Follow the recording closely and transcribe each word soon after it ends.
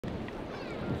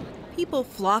People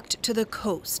flocked to the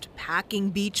coast, packing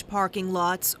beach parking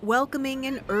lots, welcoming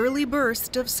an early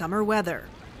burst of summer weather.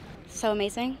 So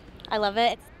amazing. I love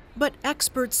it. But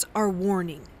experts are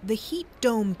warning the heat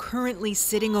dome currently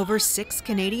sitting over 6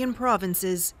 Canadian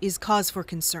provinces is cause for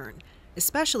concern,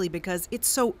 especially because it's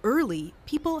so early,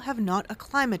 people have not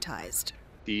acclimatized.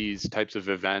 These types of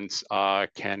events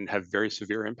can have very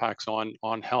severe impacts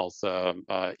on health,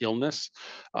 illness,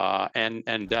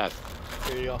 and death.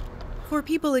 There you go. For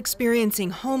people experiencing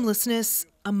homelessness,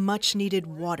 a much-needed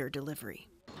water delivery.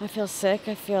 I feel sick.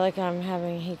 I feel like I'm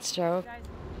having a heat stroke.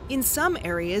 In some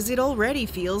areas, it already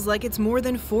feels like it's more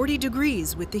than 40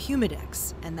 degrees with the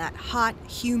humidex, and that hot,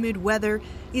 humid weather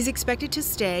is expected to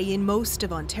stay in most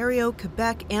of Ontario,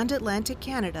 Quebec, and Atlantic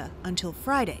Canada until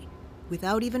Friday,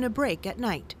 without even a break at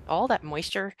night. All that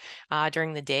moisture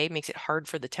during the day makes it hard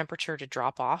for the temperature to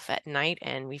drop off at night,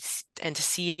 and to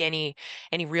see any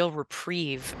real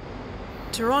reprieve.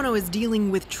 Toronto is dealing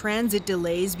with transit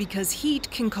delays because heat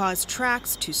can cause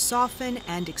tracks to soften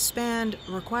and expand,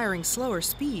 requiring slower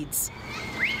speeds.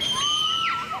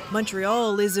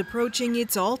 Montreal is approaching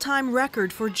its all-time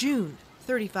record for June,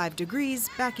 35 degrees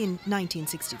back in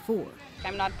 1964.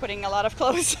 I'm not putting a lot of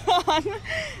clothes on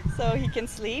so he can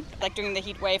sleep. Like during the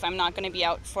heat wave, I'm not going to be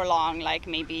out for long, like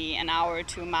maybe an hour or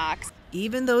two max.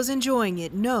 Even those enjoying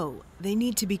it know they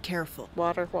need to be careful.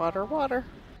 Water, water, water.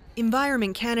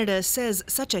 Environment Canada says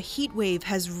such a heat wave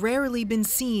has rarely been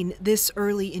seen this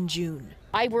early in June.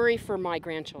 I worry for my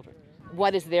grandchildren.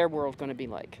 What is their world going to be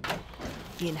like?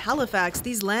 In Halifax,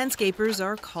 these landscapers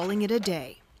are calling it a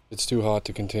day. It's too hot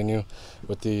to continue.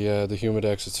 With the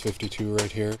humidex, it's 52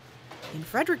 right here. In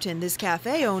Fredericton, this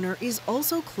cafe owner is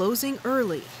also closing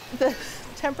early. The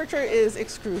temperature is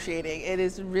excruciating. It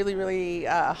is really, really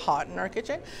hot in our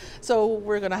kitchen. So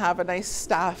we're going to have a nice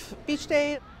staff beach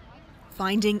day.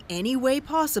 Finding any way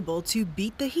possible to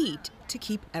beat the heat to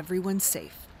keep everyone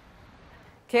safe.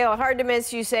 Kayla, hard to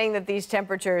miss you saying that these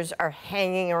temperatures are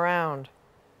hanging around.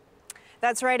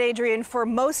 That's right, Adrienne. For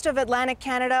most of Atlantic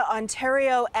Canada,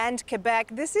 Ontario, and Quebec,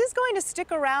 this is going to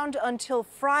stick around until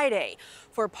Friday.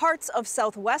 For parts of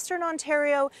southwestern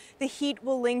Ontario, the heat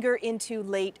will linger into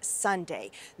late Sunday.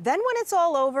 Then when it's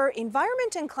all over,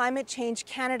 Environment and Climate Change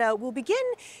Canada will begin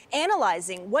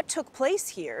analyzing what took place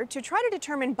here to try to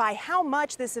determine by how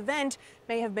much this event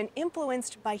may have been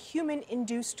influenced by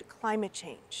human-induced climate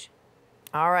change.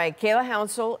 All right, Kayla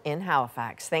Hounsell in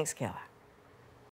Halifax. Thanks, Kayla.